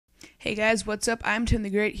Hey guys, what's up? I'm Tim the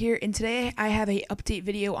Great here, and today I have a update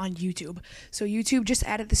video on YouTube. So YouTube just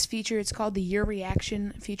added this feature. It's called the Your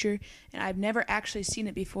Reaction feature, and I've never actually seen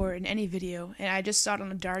it before in any video. And I just saw it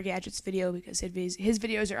on a Dar Gadgets video because his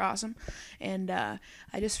videos are awesome. And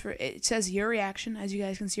it says Your Reaction, as you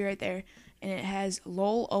guys can see right there, and it has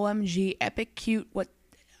LOL, OMG, Epic, Cute, what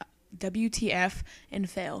WTF, and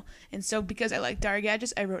fail. And so because I like Dar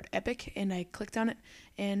Gadgets, I wrote epic and I clicked on it.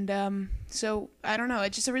 And so I don't know,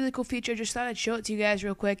 it's just a really cool feature. Just thought I'd show it to you guys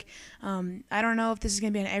real quick. I don't know if this is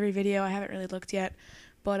gonna be on every video. I haven't really looked yet.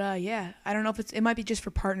 But yeah, I don't know if it might be just for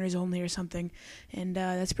partners only or something. And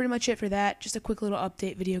that's pretty much it for that. Just a quick little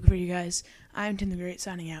update video for you guys. I'm Tim the Great,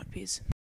 signing out. Peace.